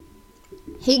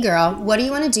Hey girl, what do you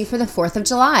want to do for the 4th of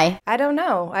July? I don't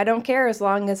know. I don't care as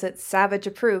long as it's Savage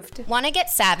approved. Want to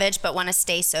get savage but want to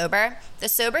stay sober? The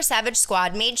Sober Savage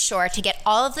Squad made sure to get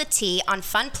all of the tea on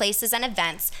fun places and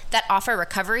events that offer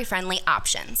recovery-friendly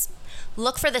options.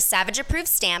 Look for the Savage Approved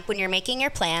stamp when you're making your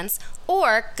plans,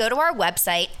 or go to our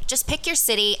website, just pick your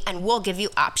city, and we'll give you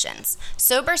options.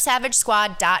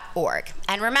 SoberSavageSquad.org.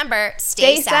 And remember,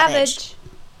 stay savage.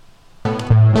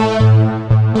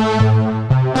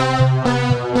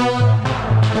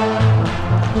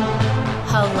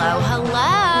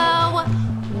 Hello.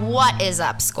 What is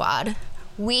up, squad?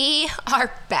 We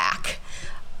are back.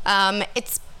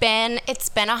 It's been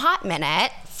a hot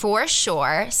minute for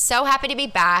sure. So happy to be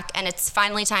back, and it's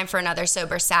finally time for another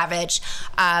Sober Savage.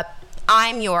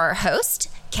 I'm your host,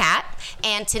 Kat,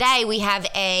 and today we have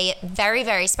a very,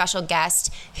 very special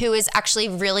guest who is actually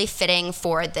really fitting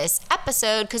for this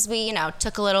episode because we,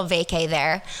 took a little vacay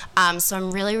there. So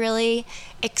I'm really, really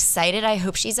excited. I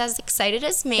hope she's as excited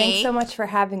as me. Thanks so much for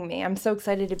having me. I'm so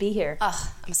excited to be here.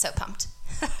 Oh, I'm so pumped.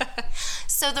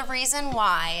 So the reason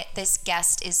why this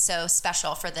guest is so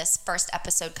special for this first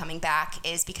episode coming back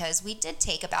is because we did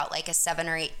take about like a 7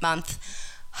 or 8 month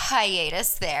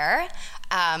hiatus there.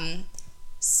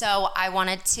 So I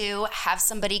wanted to have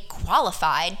somebody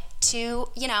qualified to,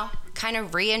 kind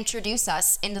of reintroduce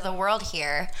us into the world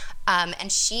here.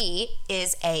 And she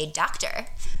is a doctor.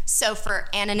 So for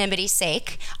anonymity's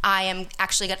sake, I'm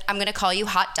going to call you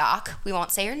Hot Doc. We won't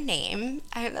say your name.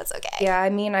 I hope that's okay. Yeah,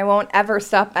 I won't ever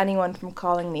stop anyone from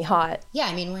calling me hot.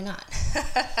 Yeah, why not?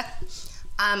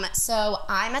 So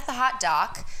I'm at the Hot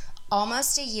Doc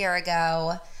almost a year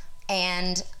ago,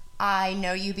 and I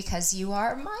know you because you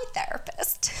are my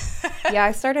therapist. Yeah,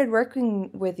 I started working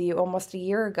with you almost a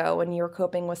year ago when you were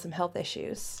coping with some health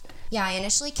issues. Yeah, I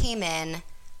initially came in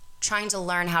trying to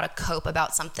learn how to cope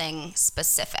about something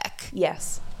specific.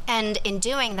 Yes. And in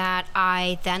doing that,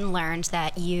 I then learned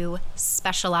that you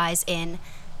specialize in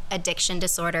addiction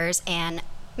disorders and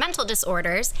mental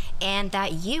disorders, and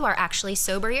that you are actually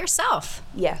sober yourself.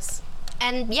 Yes.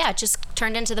 And yeah, it just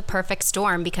turned into the perfect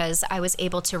storm because I was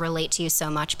able to relate to you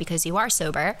so much because you are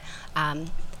sober.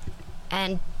 And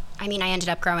I ended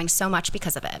up growing so much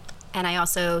because of it. And I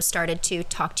also started to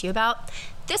talk to you about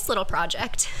this little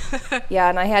project. Yeah,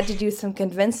 and I had to do some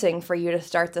convincing for you to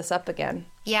start this up again.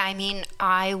 Yeah, I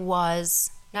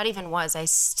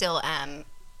still am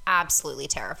absolutely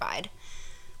terrified.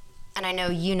 And I know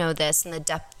you know this and the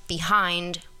depth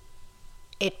behind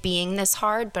it being this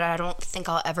hard, but I don't think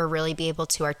I'll ever really be able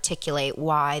to articulate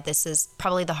why this is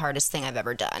probably the hardest thing I've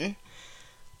ever done.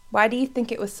 Why do you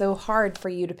think it was so hard for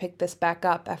you to pick this back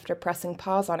up after pressing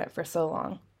pause on it for so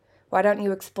long? Why don't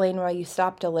you explain why you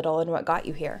stopped a little and what got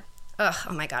you here? Oh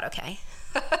my God, okay.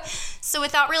 So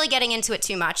without really getting into it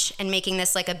too much and making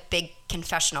this like a big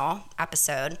confessional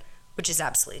episode, which is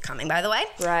absolutely coming, by the way.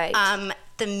 Right.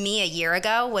 The me a year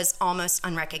ago was almost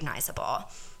unrecognizable.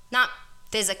 Not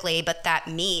physically, but that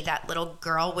little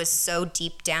girl, was so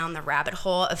deep down the rabbit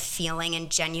hole of feeling and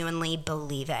genuinely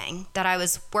believing that I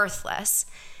was worthless.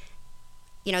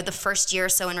 The first year or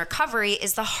so in recovery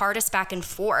is the hardest back and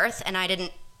forth, and I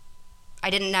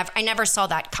never saw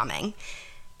that coming.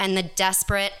 And the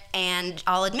desperate and,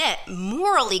 I'll admit,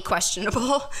 morally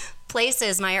questionable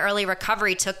places my early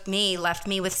recovery took me left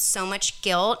me with so much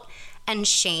guilt and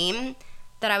shame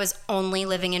that I was only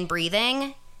living and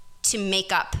breathing to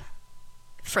make up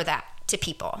for that to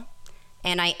people.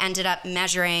 And I ended up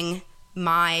measuring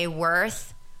my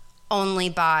worth only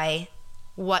by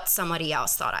what somebody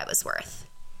else thought I was worth.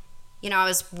 I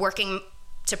was working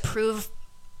to prove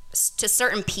to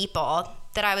certain people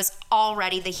that I was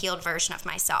already the healed version of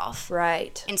myself.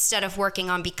 Right. Instead of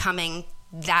working on becoming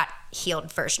that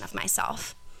healed version of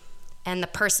myself. And the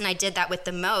person I did that with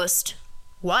the most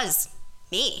was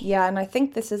me. Yeah, and I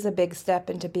think this is a big step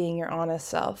into being your honest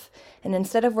self. And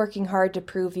instead of working hard to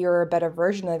prove you're a better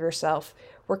version of yourself,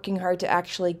 working hard to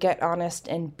actually get honest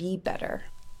and be better.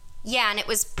 Yeah, and it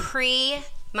was pre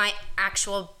my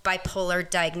actual bipolar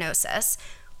diagnosis,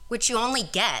 which you only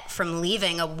get from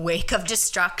leaving a wake of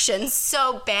destruction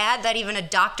so bad that even a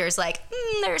doctor's like,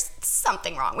 there's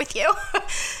something wrong with you.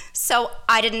 So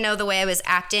I didn't know the way I was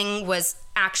acting was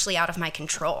actually out of my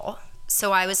control.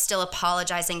 So I was still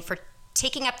apologizing for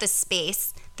taking up the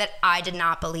space that I did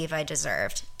not believe I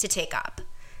deserved to take up.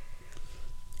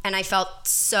 And I felt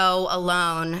so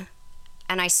alone.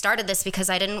 And I started this because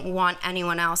I didn't want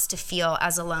anyone else to feel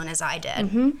as alone as I did.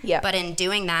 Mm-hmm. Yeah. But in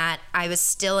doing that, I was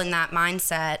still in that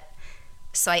mindset.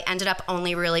 So I ended up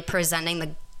only really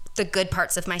presenting the good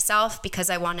parts of myself because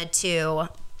I wanted to,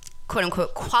 quote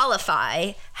unquote,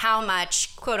 qualify how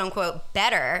much, quote unquote,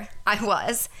 better I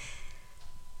was.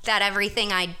 that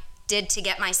everything I did to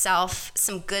get myself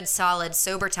some good, solid,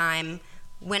 sober time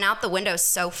went out the window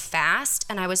so fast,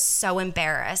 and I was so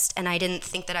embarrassed, and I didn't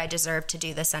think that I deserved to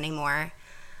do this anymore.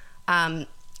 God,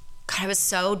 I was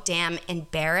so damn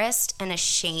embarrassed and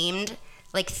ashamed,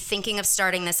 like thinking of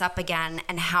starting this up again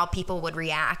and how people would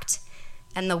react,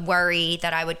 and the worry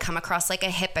that I would come across like a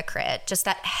hypocrite, just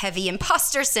that heavy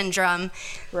imposter syndrome.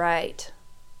 Right.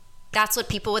 That's what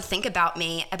people would think about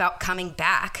me, about coming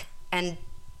back. And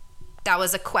that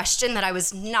was a question that I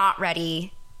was not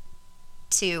ready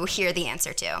to hear the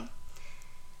answer to.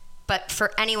 But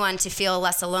for anyone to feel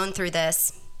less alone through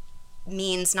this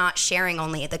means not sharing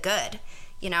only the good,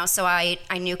 So I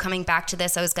knew coming back to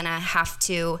this, I was going to have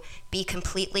to be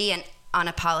completely and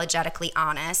unapologetically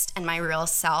honest and my real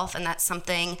self. And that's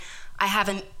something I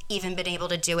haven't even been able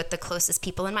to do with the closest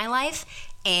people in my life.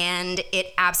 And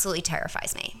it absolutely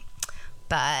terrifies me.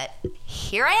 But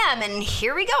here I am, and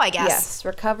here we go, I guess. Yes,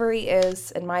 recovery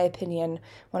is, in my opinion,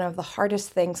 one of the hardest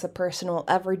things a person will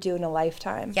ever do in a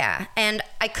lifetime. Yeah, and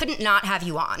I couldn't not have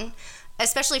you on,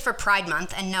 especially for Pride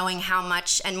Month and knowing how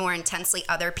much and more intensely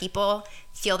other people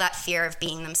feel that fear of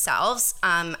being themselves.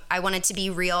 I wanted to be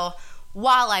real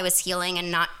while I was healing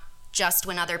and not just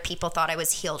when other people thought I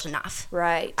was healed enough.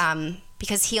 Right.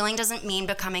 Because healing doesn't mean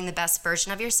becoming the best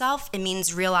version of yourself. It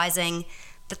means realizing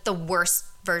that the worst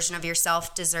version of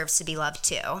yourself deserves to be loved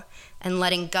too, and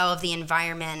letting go of the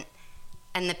environment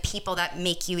and the people that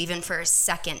make you even for a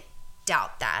second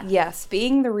doubt that. Yes,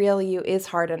 being the real you is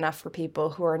hard enough for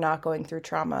people who are not going through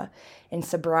trauma in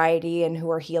sobriety and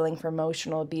who are healing from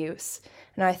emotional abuse.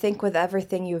 And I think with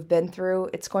everything you've been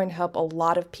through, it's going to help a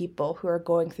lot of people who are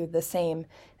going through the same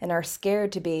and are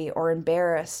scared to be or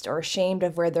embarrassed or ashamed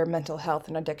of where their mental health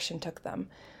and addiction took them.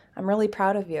 I'm really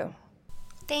proud of you.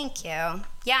 Thank you.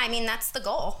 Yeah, I mean, that's the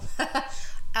goal.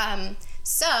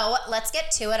 So let's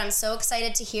get to it. I'm so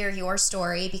excited to hear your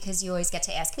story because you always get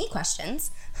to ask me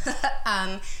questions.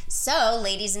 So,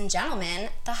 ladies and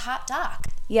gentlemen, the hot doc.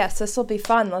 Yes, this will be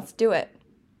fun. Let's do it.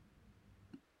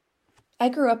 I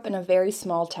grew up in a very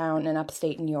small town in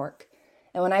upstate New York.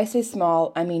 And when I say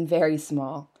small, I mean very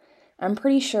small. I'm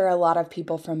pretty sure a lot of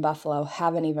people from Buffalo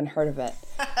haven't even heard of it.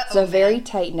 It's a very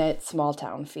tight-knit, small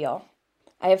town feel.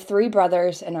 I have 3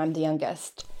 brothers, and I'm the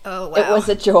youngest. Oh, wow. It was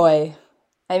a joy.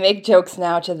 I make jokes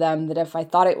now to them that if I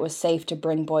thought it was safe to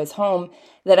bring boys home,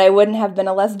 that I wouldn't have been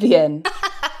a lesbian.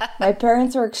 My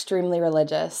parents were extremely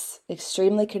religious,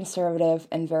 extremely conservative,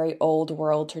 and very old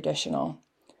world traditional.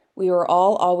 We were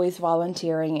all always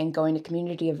volunteering and going to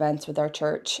community events with our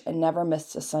church and never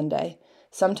missed a Sunday,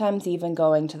 sometimes even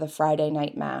going to the Friday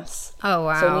night mass. Oh,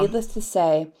 wow. So needless to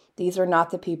say, these are not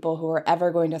the people who are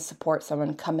ever going to support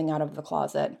someone coming out of the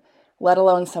closet, let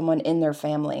alone someone in their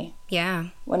family. Yeah.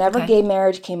 Whenever gay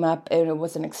marriage came up, it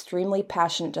was an extremely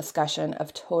passionate discussion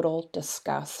of total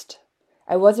disgust.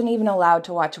 I wasn't even allowed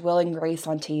to watch Will and Grace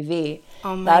on TV.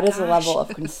 Oh my That is the gosh. level of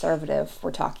conservative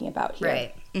we're talking about here.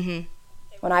 Right. Mm-hmm.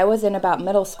 When I was in about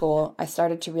middle school, I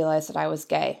started to realize that I was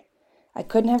gay. I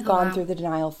couldn't have gone wow. through the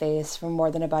denial phase for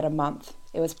more than about a month.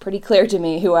 It was pretty clear to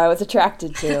me who I was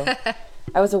attracted to.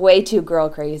 I was way too girl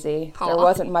crazy. There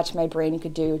wasn't much my brain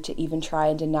could do to even try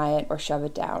and deny it or shove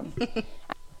it down.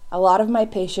 A lot of my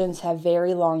patients have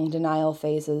very long denial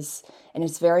phases, and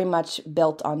it's very much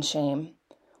built on shame.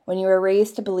 When you are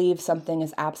raised to believe something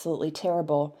is absolutely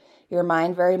terrible, your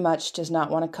mind very much does not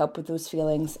want to cope with those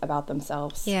feelings about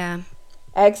themselves. Yeah.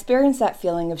 I experienced that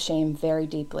feeling of shame very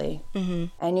deeply. Mm-hmm.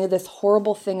 I knew this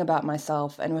horrible thing about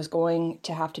myself and was going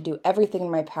to have to do everything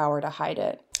in my power to hide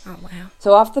it. Oh, wow.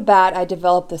 So off the bat, I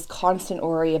developed this constant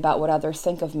worry about what others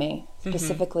think of me,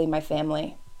 specifically my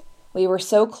family. We were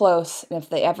so close, and if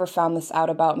they ever found this out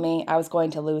about me, I was going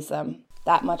to lose them.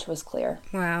 That much was clear.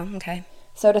 Wow, okay.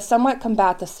 So to somewhat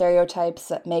combat the stereotypes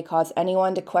that may cause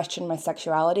anyone to question my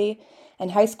sexuality, in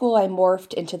high school I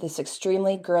morphed into this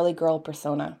extremely girly girl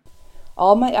persona.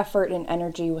 All my effort and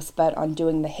energy was spent on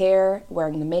doing the hair,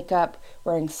 wearing the makeup,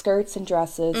 wearing skirts and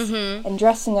dresses, and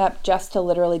dressing up just to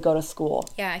literally go to school.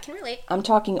 Yeah, I can relate. I'm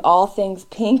talking all things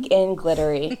pink and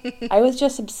glittery. I was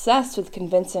just obsessed with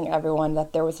convincing everyone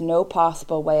that there was no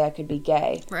possible way I could be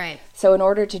gay. Right. So in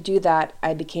order to do that,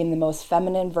 I became the most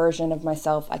feminine version of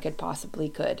myself I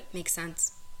could. Makes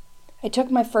sense. I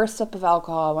took my first sip of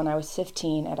alcohol when I was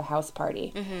 15 at a house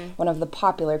party, one of the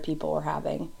popular people were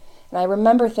having. And I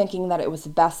remember thinking that it was the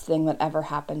best thing that ever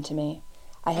happened to me.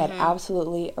 I had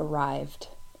absolutely arrived.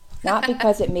 Not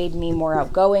because it made me more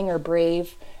outgoing or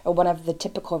brave, or one of the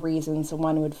typical reasons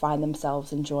one would find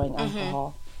themselves enjoying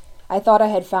alcohol. I thought I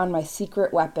had found my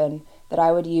secret weapon that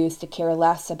I would use to care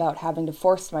less about having to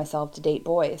force myself to date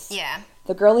boys. Yeah.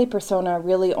 the girly persona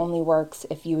really only works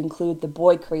if you include the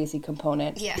boy crazy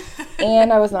component. Yeah.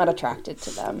 And I was not attracted to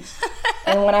them.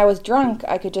 And when I was drunk,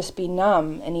 I could just be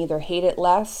numb and either hate it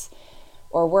less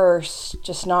or worse,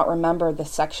 just not remember the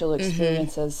sexual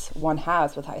experiences one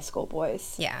has with high school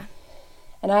boys. Yeah.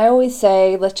 And I always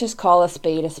say, let's just call a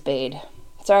spade a spade.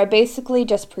 So I basically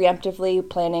just preemptively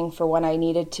planning for when I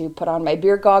needed to put on my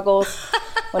beer goggles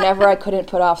whenever I couldn't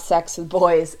put off sex with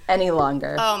boys any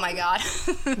longer. Oh my God.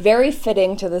 Very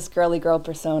fitting to this girly girl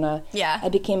persona. Yeah. I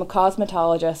became a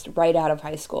cosmetologist right out of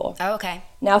high school. Oh, okay.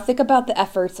 Now think about the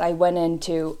efforts I went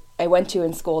to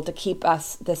in school to keep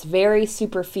us this very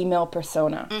super female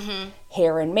persona.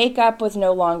 Hair and makeup was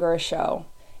no longer a show.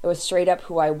 It was straight up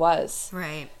who I was.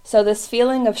 Right. So this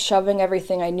feeling of shoving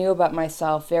everything I knew about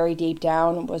myself very deep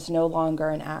down was no longer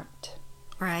an act.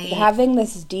 Right. Having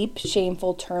this deep,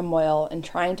 shameful turmoil and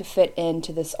trying to fit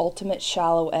into this ultimate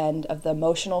shallow end of the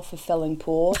emotional fulfilling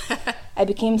pool, I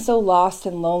became so lost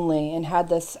and lonely and had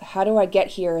this, how do I get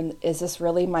here and is this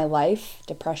really my life?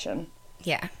 Depression.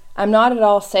 Yeah. I'm not at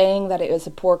all saying that it was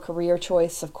a poor career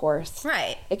choice, of course.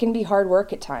 Right. It can be hard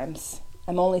work at times.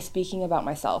 I'm only speaking about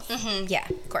myself. Yeah,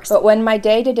 of course. But when my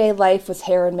day-to-day life was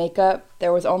hair and makeup,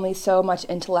 there was only so much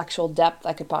intellectual depth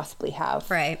I could possibly have.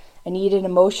 Right. I needed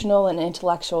emotional and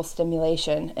intellectual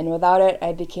stimulation, and without it,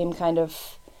 I became kind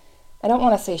of, I don't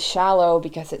want to say shallow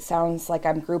because it sounds like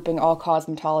I'm grouping all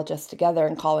cosmetologists together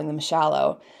and calling them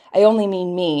shallow. I only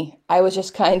mean me. I was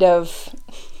just kind of,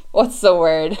 what's the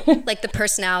word? Like the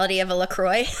personality of a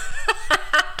LaCroix.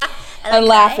 I'm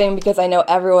laughing because I know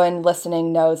everyone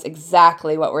listening knows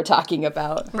exactly what we're talking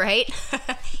about. Right?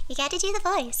 You got to do the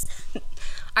voice.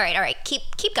 All right.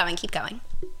 Keep going.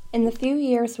 In the few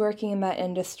years working in that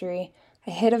industry,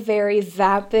 I hit a very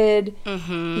vapid,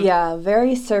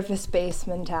 very surface-based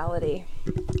mentality.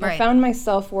 Right. I found my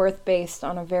self-worth based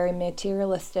on a very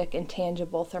materialistic and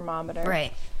tangible thermometer.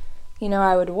 Right. You know,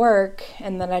 I would work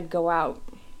and then I'd go out.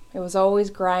 It was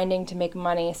always grinding to make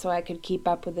money so I could keep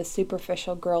up with the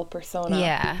superficial girl persona.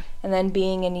 Yeah. And then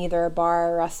being in either a bar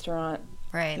or a restaurant.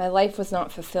 Right. My life was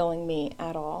not fulfilling me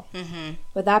at all.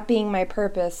 With that being my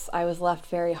purpose, I was left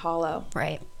very hollow.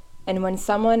 Right. And when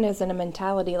someone is in a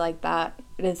mentality like that,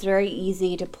 it is very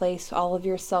easy to place all of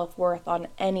your self-worth on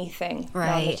anything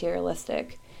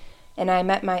non-materialistic. And I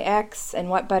met my ex, and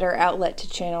what better outlet to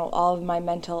channel all of my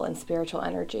mental and spiritual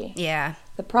energy. Yeah.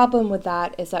 The problem with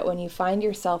that is that when you find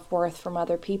your self-worth from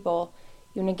other people,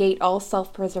 you negate all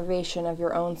self-preservation of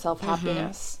your own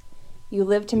self-happiness. You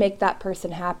live to make that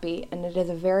person happy, and it is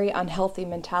a very unhealthy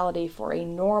mentality for a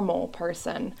normal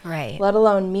person. Right. Let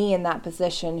alone me in that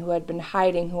position who had been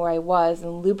hiding who I was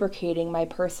and lubricating my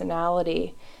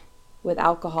personality with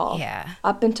alcohol. Yeah.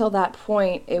 Up until that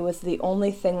point, it was the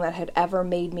only thing that had ever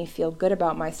made me feel good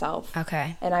about myself.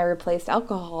 Okay. And I replaced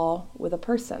alcohol with a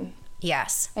person.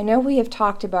 Yes. I know we have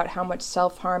talked about how much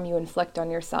self-harm you inflict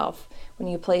on yourself when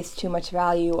you place too much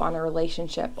value on a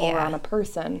relationship or on a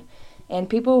person. And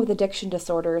people with addiction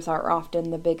disorders are often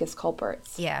the biggest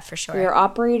culprits. Yeah, for sure. We are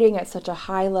operating at such a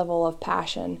high level of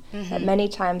passion that many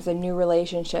times a new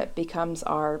relationship becomes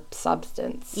our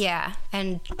substance. Yeah.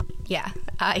 And yeah,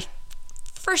 I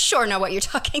for sure know what you're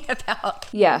talking about.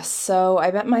 Yes, so I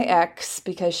met my ex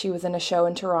because she was in a show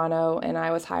in Toronto and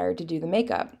I was hired to do the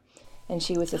makeup. And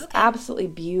she was this absolutely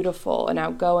beautiful and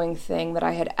outgoing thing that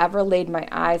I had ever laid my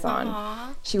eyes on.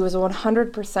 Aww. She was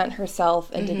 100%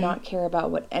 herself and did not care about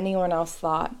what anyone else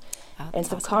thought. And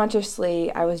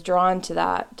subconsciously, I was drawn to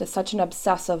that, to such an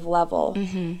obsessive level.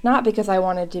 Not because I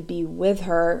wanted to be with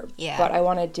her, but I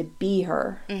wanted to be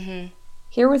her.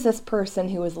 Here was this person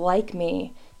who was like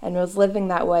me and was living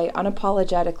that way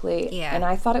unapologetically, and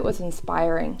I thought it was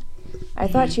inspiring. I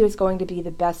thought she was going to be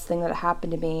the best thing that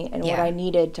happened to me and what I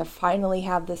needed to finally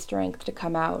have the strength to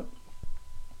come out.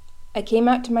 I came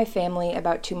out to my family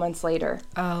about 2 months later.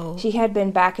 Oh. She had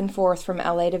been back and forth from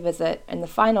LA to visit, and the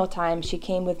final time she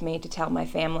came with me to tell my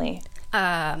family.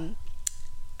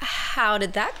 How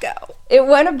did that go? It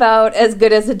went about as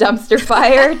good as a dumpster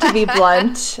fire, to be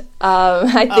blunt.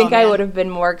 I think I would have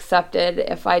been more accepted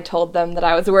if I told them that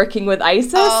I was working with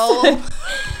ISIS. Oh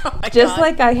my Just God.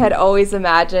 like I had always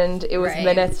imagined, it was Right.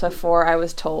 minutes before I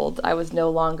was told I was no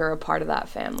longer a part of that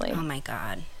family. Oh my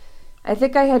God. I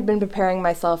think I had been preparing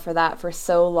myself for that for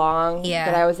so long Yeah.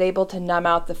 that I was able to numb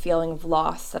out the feeling of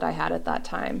loss that I had at that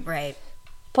time. Right.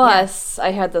 Plus,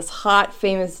 I had this hot,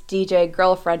 famous DJ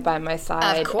girlfriend by my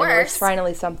side. Of course. And it was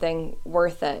finally something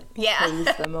worth it Yeah. to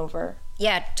lose them over.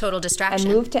 Yeah, total I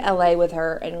distraction. moved to LA with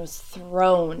her and was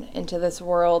thrown into this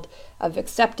world of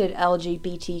accepted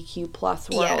LGBTQ plus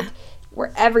world.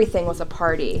 where everything was a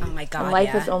party. Oh my God, and life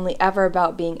yeah. was only ever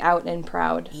about being out and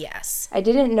proud. Yes. I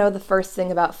didn't know the first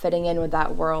thing about fitting in with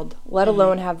that world, let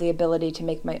alone have the ability to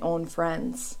make my own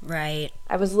friends. Right.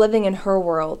 I was living in her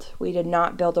world. We did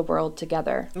not build a world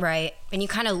together. Right. And you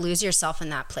kind of lose yourself in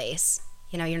that place.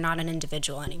 You know, you're not an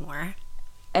individual anymore.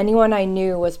 Anyone I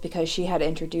knew was because she had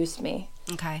introduced me.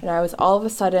 Okay. And I was all of a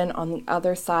sudden on the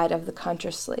other side of the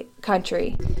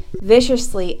country,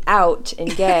 viciously out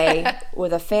and gay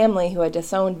with a family who had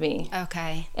disowned me.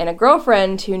 Okay. And a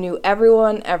girlfriend who knew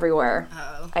everyone everywhere.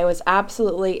 Oh. I was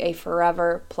absolutely a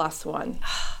forever +1.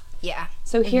 Yeah.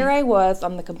 So here I was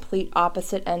on the complete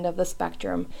opposite end of the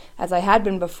spectrum, as I had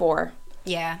been before.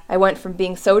 Yeah. I went from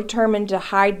being so determined to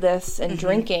hide this and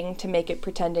drinking to make it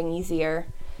pretending easier,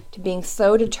 to being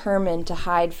so determined to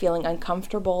hide feeling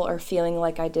uncomfortable or feeling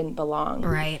like I didn't belong.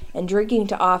 Right. And drinking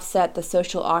to offset the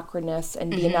social awkwardness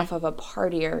and be enough of a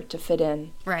partier to fit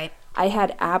in. Right. I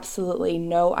had absolutely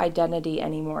no identity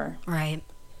anymore. Right.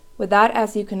 With that,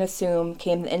 as you can assume,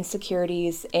 came the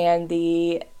insecurities and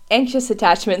the anxious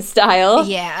attachment style.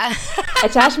 Yeah.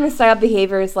 Attachment style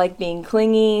behaviors like being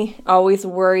clingy, always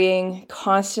worrying,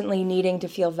 constantly needing to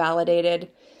feel validated.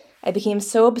 I became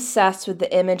so obsessed with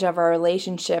the image of our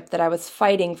relationship that I was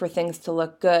fighting for things to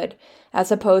look good,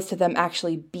 as opposed to them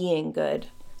actually being good.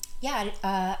 Yeah.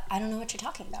 I don't know what you're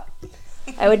talking about.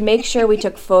 I would make sure we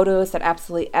took photos at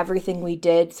absolutely everything we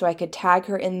did so I could tag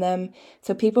her in them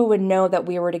so people would know that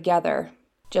we were together.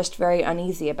 Just very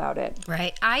uneasy about it.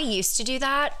 Right. I used to do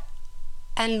that.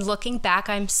 And looking back,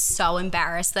 I'm so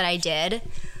embarrassed that I did.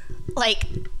 Like,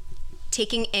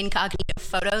 taking incognito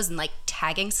photos and like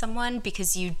tagging someone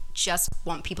because you just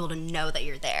want people to know that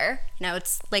you're there. You know,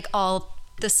 it's like all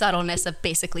the subtleness of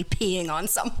basically peeing on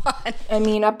someone. I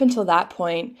mean, up until that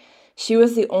point, she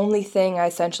was the only thing I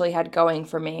essentially had going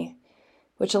for me,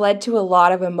 which led to a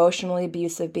lot of emotionally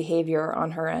abusive behavior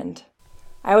on her end.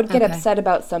 I would get upset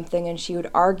about something and she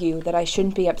would argue that I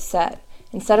shouldn't be upset,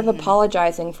 instead of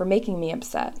apologizing for making me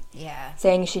upset. Yeah.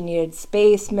 Saying she needed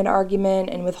space mid-argument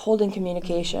and withholding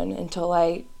communication until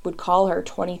I would call her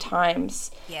 20 times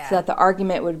so that the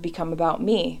argument would become about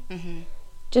me.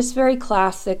 Just very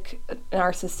classic,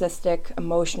 narcissistic,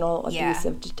 emotional,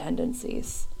 abusive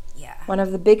tendencies. Yeah. One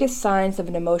of the biggest signs of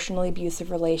an emotionally abusive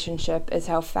relationship is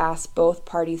how fast both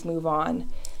parties move on.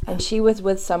 And she was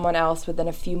with someone else within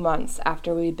a few months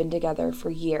after we'd been together for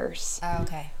years. Oh,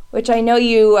 okay. Which I know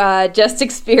you just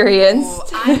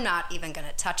experienced. Ooh, I'm not even going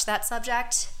to touch that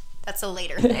subject. That's a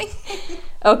later thing.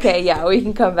 Okay, yeah, we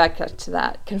can come back to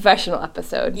that confessional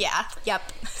episode. Yeah, yep.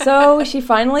 So she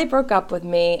finally broke up with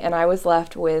me, and I was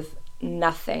left with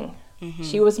nothing.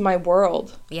 She was my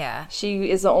world. Yeah.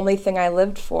 She is the only thing I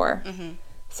lived for.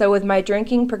 So with my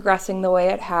drinking progressing the way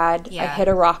it had, I hit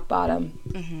a rock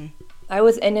bottom. I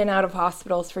was in and out of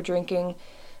hospitals for drinking.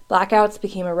 Blackouts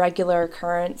became a regular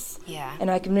occurrence. Yeah. And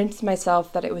I convinced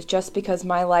myself that it was just because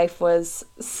my life was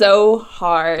so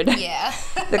hard. Yeah.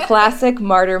 The classic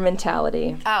martyr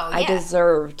mentality. Oh, yeah. I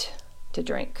deserved to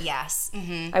drink. Yes.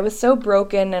 I was so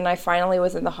broken, and I finally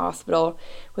was in the hospital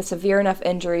with severe enough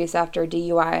injuries after a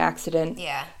DUI accident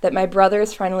that my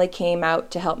brothers finally came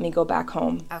out to help me go back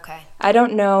home. Okay. I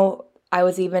don't know I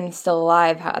was even still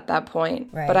alive at that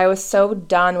point, but I was so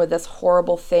done with this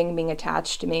horrible thing being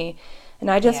attached to me, and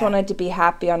I just wanted to be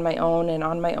happy on my own and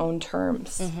on my own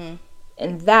terms.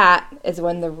 And that is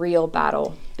when the real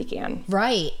battle began.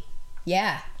 Right.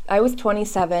 Yeah. I was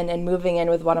 27 and moving in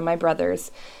with one of my brothers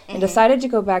and decided to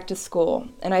go back to school.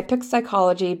 And I picked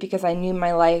psychology because I knew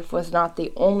my life was not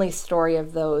the only story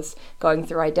of those going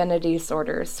through identity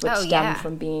disorders, which stemmed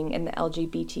from being in the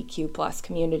LGBTQ plus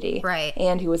community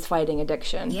and who was fighting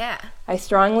addiction. Yeah. I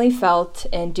strongly felt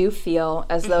and do feel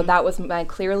as though that was my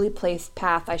clearly placed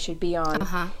path I should be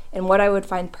on and what I would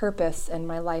find purpose in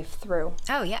my life through.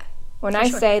 Oh, yeah. When I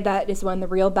say that is when the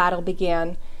real battle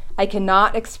began, I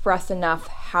cannot express enough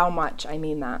how much I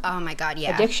mean that. Oh my God,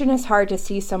 yeah. Addiction is hard to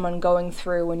see someone going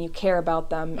through when you care about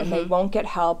them and they won't get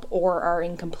help or are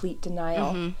in complete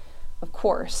denial. Of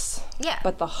course. Yeah.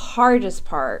 But the hardest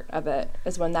part of it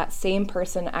is when that same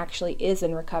person actually is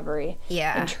in recovery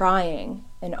and trying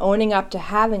and owning up to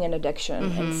having an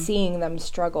addiction and seeing them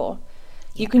struggle.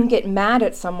 You can get mad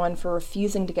at someone for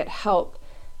refusing to get help,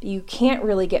 but you can't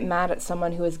really get mad at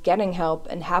someone who is getting help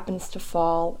and happens to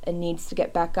fall and needs to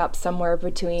get back up somewhere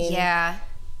between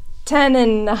 10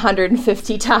 and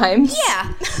 150 times.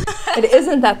 Yeah. It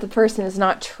isn't that the person is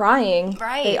not trying.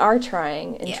 Right. They are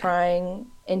trying and trying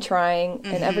and trying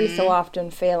and every so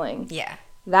often failing. Yeah.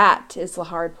 That is the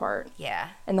hard part. Yeah.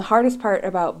 And the hardest part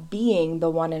about being the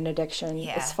one in addiction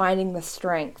Yeah. is finding the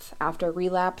strength after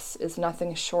relapse is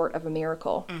nothing short of a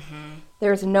miracle.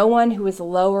 There's no one who is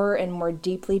lower and more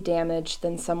deeply damaged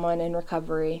than someone in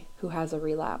recovery who has a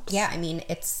relapse. Yeah, I mean,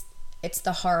 it's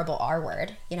the horrible R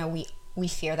word. You know, we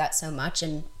fear that so much,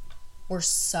 and we're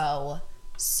so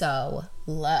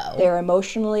low. They're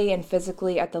emotionally and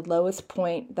physically at the lowest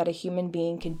point that a human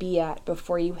being can be at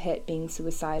before you hit being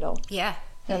suicidal. Yeah.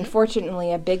 And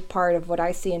unfortunately, a big part of what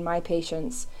I see in my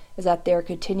patients is that they're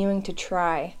continuing to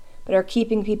try, but are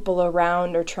keeping people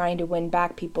around or trying to win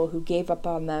back people who gave up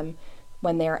on them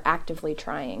when they are actively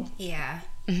trying. Yeah.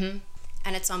 And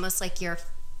it's almost like you're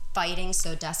fighting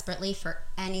so desperately for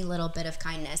any little bit of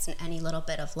kindness and any little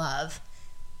bit of love.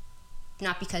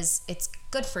 Not because it's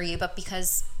good for you, but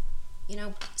because, you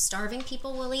know, starving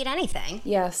people will eat anything.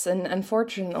 Yes, and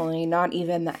unfortunately, not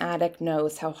even the addict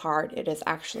knows how hard it is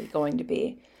actually going to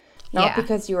be. Not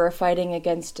because you are fighting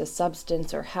against a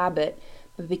substance or habit,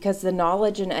 but because the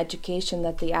knowledge and education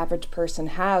that the average person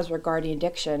has regarding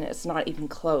addiction is not even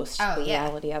close to the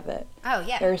reality of it. Oh,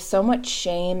 yeah. There is so much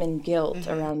shame and guilt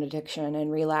around addiction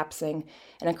and relapsing,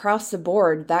 and across the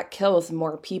board, that kills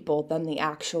more people than the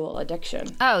actual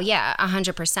addiction. Oh, yeah,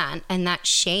 100%. And that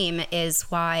shame is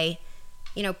why,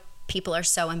 you know, people are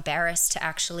so embarrassed to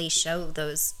actually show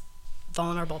those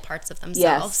vulnerable parts of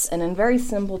themselves. Yes, and in very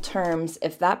simple terms,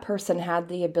 if that person had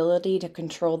the ability to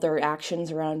control their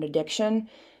actions around addiction,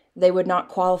 they would not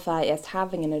qualify as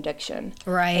having an addiction.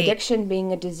 Right. Addiction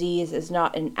being a disease is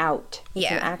not an out.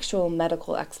 It's an actual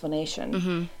medical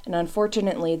explanation. And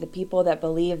unfortunately, the people that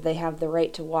believe they have the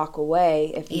right to walk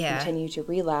away if you continue to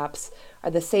relapse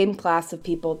are the same class of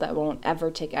people that won't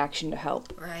ever take action to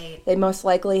help. Right. They most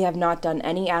likely have not done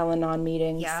any Al-Anon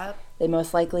meetings. Yep. They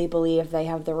most likely believe they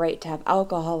have the right to have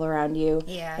alcohol around you,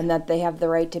 and that they have the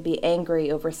right to be angry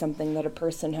over something that a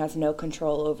person has no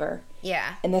control over.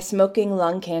 Yeah. And the smoking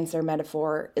lung cancer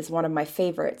metaphor is one of my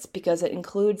favorites because it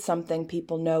includes something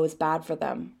people know is bad for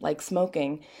them, like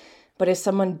smoking. But if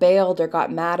someone bailed or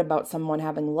got mad about someone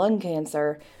having lung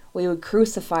cancer, we would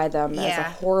crucify them as a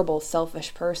horrible,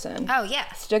 selfish person. Oh,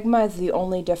 yeah. Stigma is the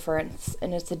only difference,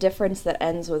 and it's a difference that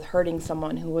ends with hurting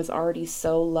someone who was already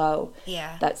so low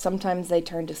that sometimes they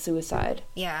turn to suicide.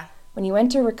 Yeah. When you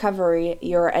enter recovery,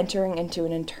 you're entering into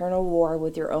an internal war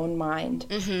with your own mind,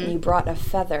 and you brought a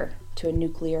feather to a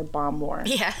nuclear bomb war.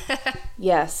 Yeah.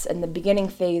 Yes, in the beginning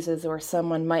phases where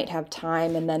someone might have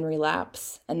time and then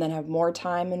relapse, and then have more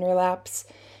time and relapse,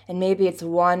 and maybe it's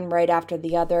one right after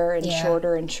the other and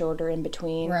shorter in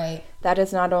between. Right. That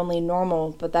is not only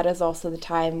normal, but that is also the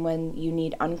time when you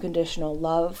need unconditional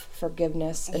love,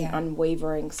 forgiveness, and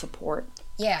unwavering support.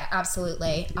 Yeah,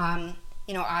 absolutely.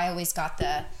 You know, I always got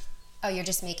the, oh, you're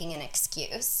just making an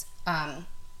excuse.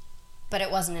 But it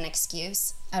wasn't an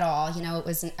excuse at all. You know, it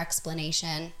was an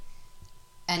explanation.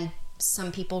 And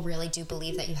some people really do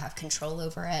believe that you have control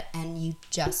over it, and you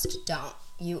just don't.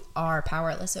 You are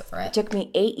powerless over it. It took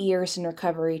me 8 years in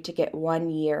recovery to get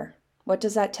 1 year. What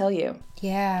does that tell you?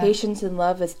 Yeah. Patience and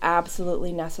love is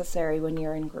absolutely necessary when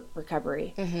you're in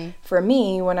recovery. For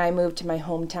me, when I moved to my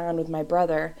hometown with my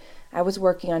brother, I was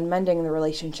working on mending the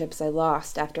relationships I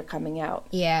lost after coming out.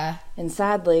 Yeah. And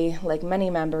sadly, like many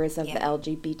members of the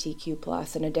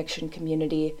LGBTQ+ and addiction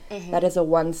community, that is a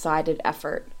one-sided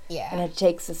effort. Yeah. And it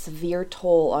takes a severe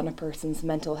toll on a person's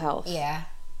mental health. Yeah.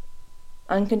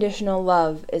 Unconditional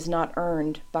love is not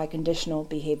earned by conditional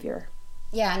behavior.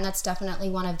 Yeah, and that's definitely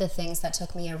one of the things that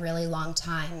took me a really long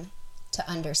time to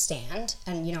understand.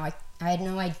 And, you know, I had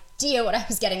no idea what I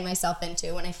was getting myself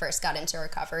into when I first got into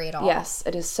recovery at all. Yes,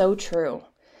 it is so true.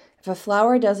 If a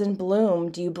flower doesn't bloom,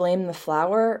 do you blame the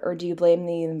flower or do you blame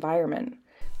the environment?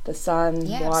 The sun,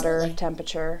 water, absolutely.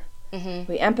 Temperature.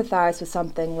 We empathize with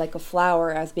something like a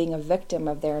flower as being a victim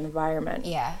of their environment.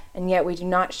 Yeah. And yet we do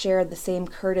not share the same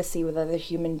courtesy with other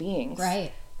human beings.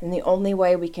 Right. And the only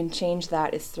way we can change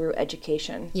that is through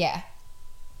education. Yeah.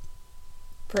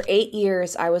 For 8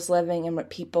 years, I was living in what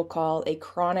people call a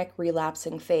chronic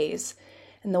relapsing phase.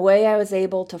 And the way I was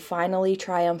able to finally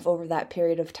triumph over that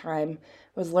period of time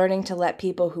was learning to let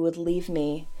people who would leave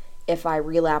me, if I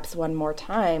relapse one more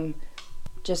time,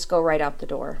 just go right out the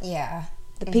door. Yeah.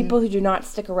 The people who do not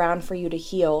stick around for you to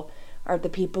heal are the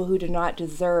people who do not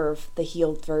deserve the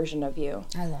healed version of you.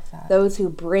 I love that. Those who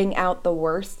bring out the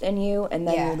worst in you and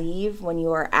then leave when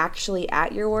you are actually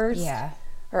at your worst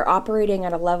are operating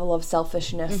at a level of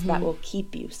selfishness that will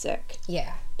keep you sick.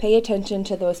 Yeah. Pay attention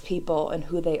to those people and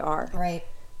who they are. Right.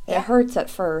 It hurts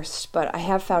at first, but I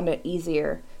have found it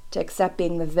easier to accept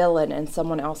being the villain in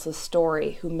someone else's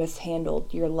story who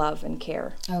mishandled your love and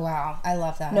care. Oh, wow. I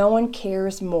love that. No one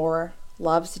cares more,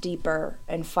 loves deeper,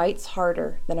 and fights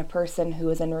harder than a person who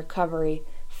is in recovery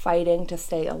fighting to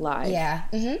stay alive. Yeah.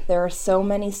 Mm-hmm. There are so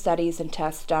many studies and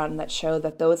tests done that show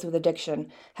that those with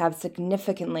addiction have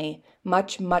significantly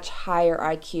much higher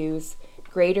IQs,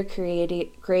 greater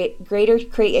creativity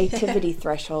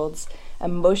thresholds,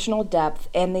 emotional depth,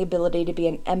 and the ability to be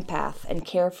an empath and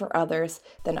care for others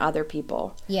than other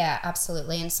people. Yeah,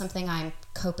 absolutely. And something I'm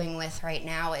coping with right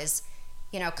now is,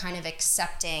 kind of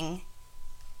accepting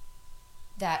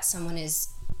that someone is,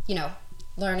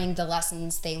 learning the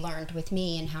lessons they learned with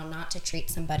me and how not to treat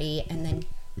somebody, and then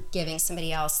giving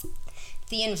somebody else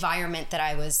the environment that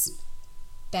I was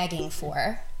begging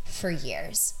for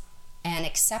years, and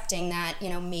accepting that,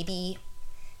 maybe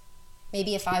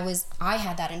if I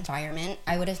had that environment,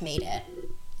 I would have made it.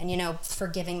 And,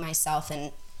 forgiving myself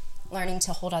and learning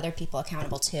to hold other people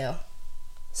accountable too.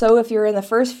 So if you're in the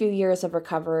first few years of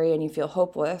recovery and you feel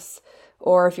hopeless,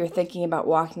 or if you're thinking about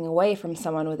walking away from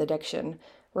someone with addiction,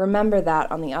 remember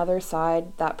that on the other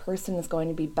side, that person is going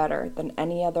to be better than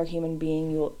any other human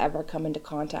being you will ever come into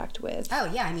contact with.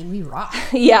 Oh, yeah. We rock.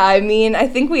 Yeah, I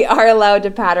think we are allowed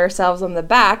to pat ourselves on the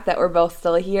back that we're both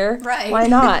still here. Right. Why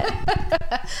not?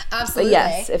 Absolutely. But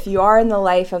yes, if you are in the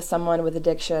life of someone with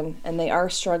addiction and they are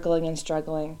struggling,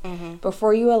 mm-hmm.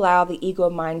 before you allow the ego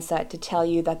mindset to tell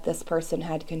you that this person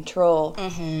had control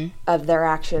mm-hmm. of their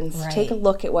actions, right. take a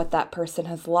look at what that person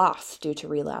has lost due to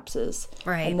relapses.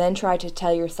 Right. And then try to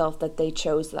tell yourself that they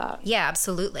chose that. Yeah,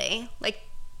 absolutely.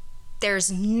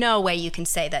 There's no way you can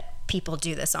say that people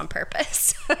do this on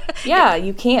purpose. Yeah,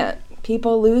 you can't.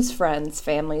 People lose friends,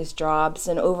 families, jobs,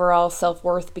 and overall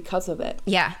self-worth because of it.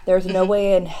 Yeah. There's no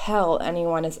way in hell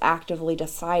anyone is actively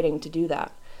deciding to do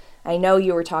that. I know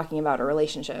you were talking about a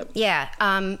relationship. Yeah.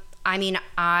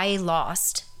 I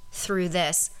lost through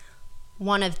this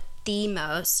one of the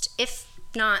most, if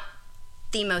not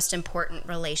the most important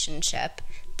relationship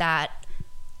that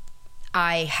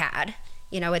I had.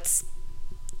 It's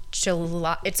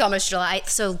July. It's almost July.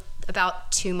 So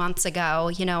about 2 months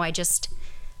ago,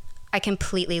 I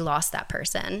completely lost that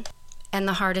person. And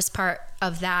the hardest part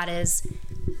of that is,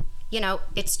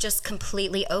 it's just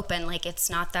completely open. It's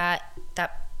not that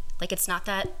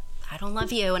I don't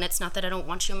love you, and it's not that I don't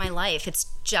want you in my life. It's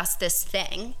just this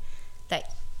thing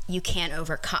that you can't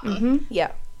overcome. Mm-hmm.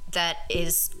 Yeah. That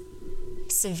is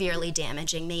severely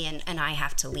damaging me, and I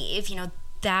have to leave.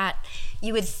 That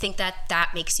you would think that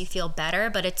makes you feel better,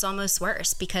 but it's almost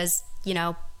worse because,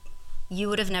 you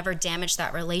would have never damaged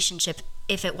that relationship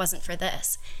if it wasn't for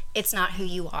this. It's not who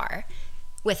you are.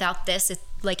 Without this, it's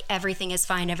everything is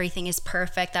fine, everything is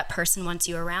perfect, that person wants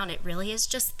you around. It really is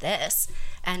just this.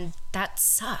 And that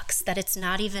sucks that it's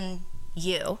not even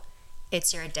you.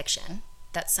 It's your addiction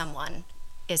that someone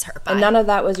is hurt by. And none of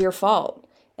that was your fault.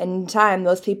 And in time,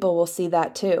 those people will see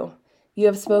that too. You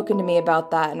have spoken to me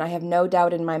about that, and I have no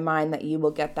doubt in my mind that you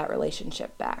will get that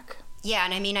relationship back. Yeah,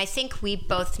 and I think we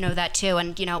both know that too.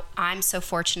 And, I'm so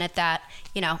fortunate that,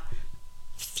 a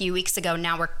few weeks ago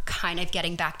now we're kind of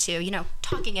getting back to,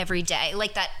 talking every day.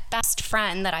 That best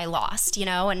friend that I lost,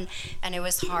 and it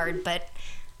was hard, but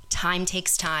time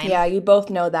takes time. Yeah, you both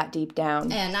know that deep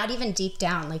down. And not even deep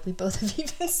down, we both have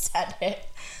even said it.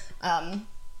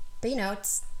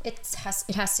 But, it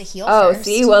has to heal first. Oh,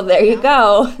 see? Well, there you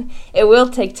go. It will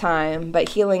take time, but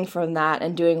healing from that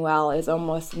and doing well is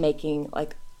almost making,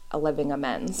 a living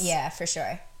amends. Yeah, for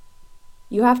sure.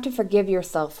 You have to forgive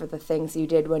yourself for the things you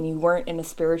did when you weren't in a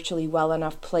spiritually well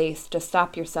enough place to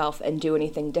stop yourself and do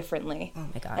anything differently. Oh,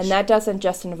 my gosh. And that doesn't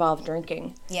just involve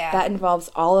drinking. Yeah. That involves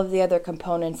all of the other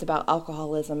components about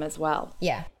alcoholism as well.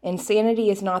 Yeah. Insanity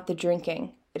is not the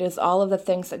drinking. It is all of the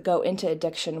things that go into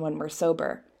addiction when we're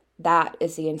sober. That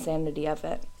is the insanity of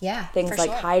it. Yeah, things like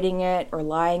hiding it or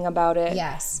lying about it.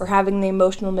 Yes. Or having the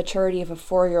emotional maturity of a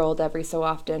 4-year-old every so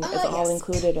often is all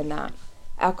included in that.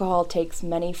 Alcohol takes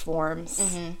many forms.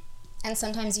 Mm-hmm. And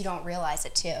sometimes you don't realize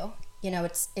it too.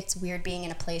 It's weird being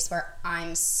in a place where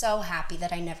I'm so happy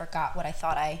that I never got what I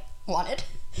thought I wanted.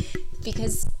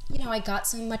 Because, I got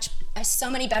so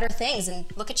many better things, and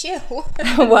look at you.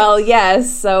 Well,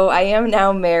 yes. So I am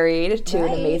now married to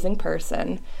an amazing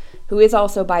person who is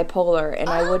also bipolar, and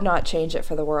I would not change it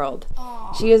for the world.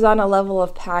 Aww. She is on a level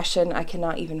of passion I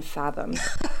cannot even fathom.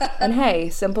 And hey,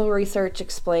 simple research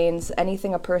explains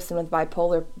anything a person with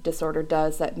bipolar disorder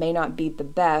does that may not be the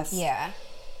best. Yeah.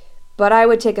 But I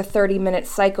would take a 30-minute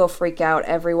psycho freak out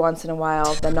every once in a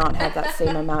while than not have that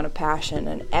same amount of passion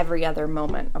in every other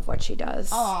moment of what she does.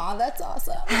 Aw, that's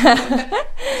awesome.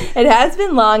 It has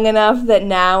been long enough that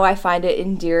now I find it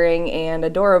endearing and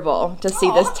adorable to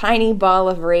see this tiny ball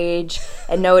of rage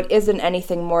and know it isn't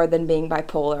anything more than being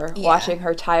bipolar, watching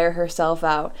her tire herself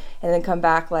out and then come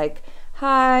back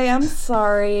Hi, I'm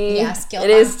sorry. Yes, it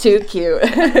is too cute.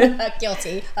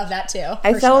 Guilty of that too.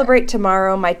 I celebrate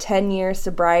tomorrow my 10-year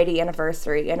sobriety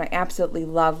anniversary, and I absolutely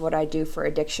love what I do for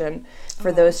addiction,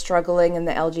 for those struggling in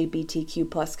the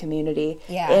LGBTQ plus community,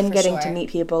 and getting to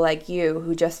meet people like you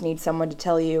who just need someone to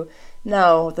tell you,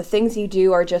 no, the things you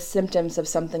do are just symptoms of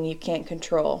something you can't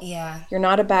control. Yeah. You're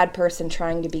not a bad person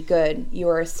trying to be good. You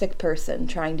are a sick person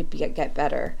trying to get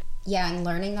better. Yeah, and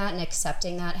learning that and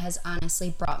accepting that has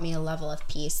honestly brought me a level of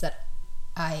peace that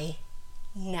I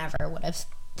never would have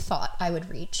thought I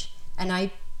would reach. And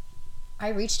I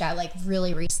reached out like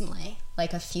really recently,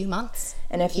 like a few months.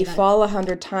 And if you fall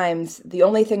 100 times, the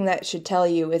only thing that should tell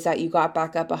you is that you got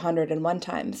back up 101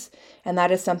 times. And that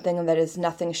is something that is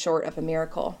nothing short of a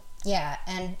miracle. Yeah,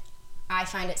 and I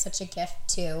find it such a gift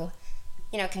to,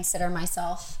 consider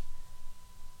myself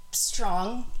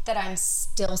strong that I'm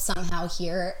still somehow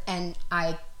here, and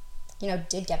I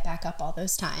did get back up all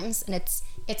those times, and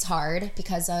it's hard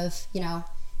because of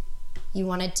you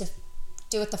wanted to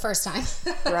do it the first time.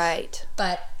 Right.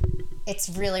 But it's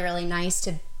really, really nice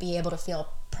to be able to feel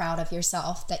proud of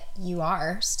yourself that you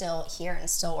are still here and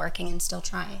still working and still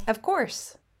trying. Of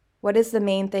course. What is the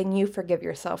main thing you forgive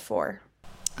yourself for?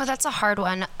 Oh, that's a hard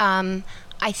one.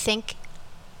 I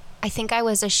think I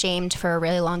was ashamed for a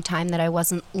really long time that I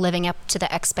wasn't living up to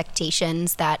the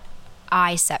expectations that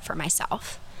I set for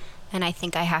myself. And I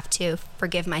think I have to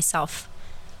forgive myself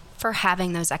for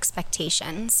having those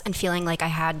expectations and feeling like I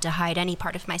had to hide any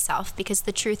part of myself, because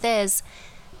the truth is,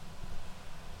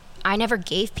 I never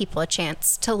gave people a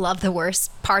chance to love the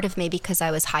worst part of me because I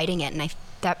was hiding it, and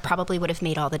that probably would have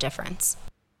made all the difference.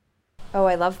 Oh,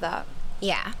 I love that.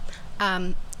 Yeah.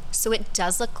 So it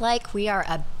does look like we are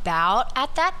about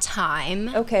at that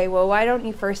time. Okay, well, why don't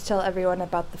you first tell everyone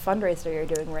about the fundraiser you're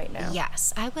doing right now?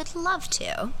 Yes, I would love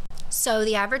to. So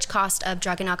the average cost of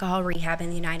drug and alcohol rehab in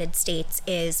the United States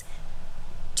is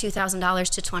 $2,000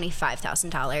 to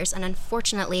 $25,000. And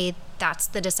unfortunately, that's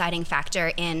the deciding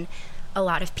factor in a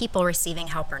lot of people receiving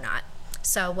help or not.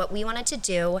 So what we wanted to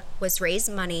do was raise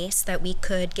money so that we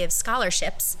could give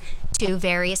scholarships to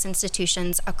various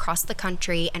institutions across the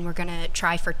country, and we're going to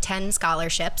try for 10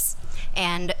 scholarships,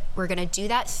 and we're going to do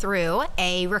that through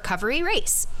a recovery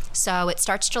race. So it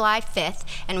starts July 5th,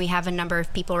 and we have a number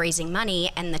of people raising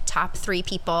money, and the top 3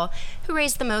 people who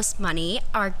raise the most money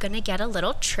are going to get a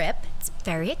little trip. It's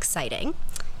very exciting.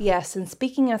 Yes, and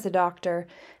speaking as a doctor,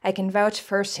 I can vouch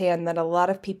firsthand that a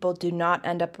lot of people do not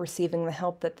end up receiving the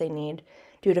help that they need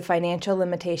due to financial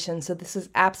limitations, so this is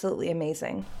absolutely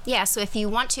amazing. Yeah, so if you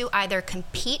want to either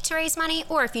compete to raise money,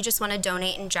 or if you just want to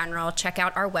donate in general, check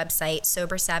out our website,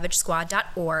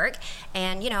 sobersavagesquad.org,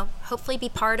 and, hopefully be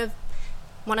part of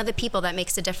one of the people that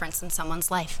makes a difference in someone's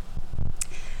life.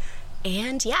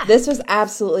 And yeah. This was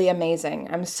absolutely amazing.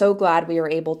 I'm so glad we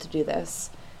were able to do this.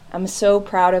 I'm so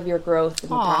proud of your growth in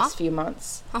the past few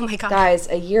months. Oh my God. Guys,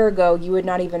 a year ago, you would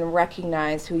not even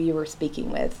recognize who you were speaking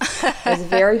with. It was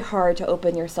very hard to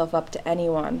open yourself up to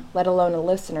anyone, let alone a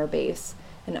listener base,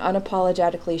 and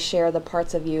unapologetically share the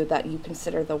parts of you that you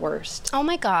consider the worst. Oh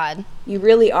my God. You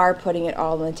really are putting it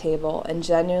all on the table and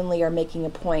genuinely are making a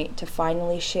point to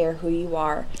finally share who you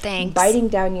are. Thanks. Biting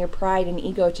down your pride and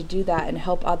ego to do that and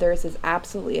help others is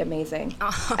absolutely amazing.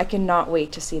 I cannot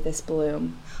wait to see this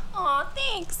bloom. Aw,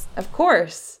 thanks. Of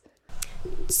course.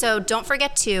 So don't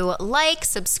forget to like,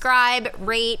 subscribe,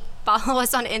 rate, follow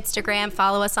us on Instagram,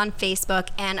 follow us on Facebook,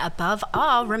 and above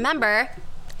all, remember,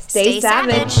 Stay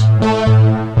savage.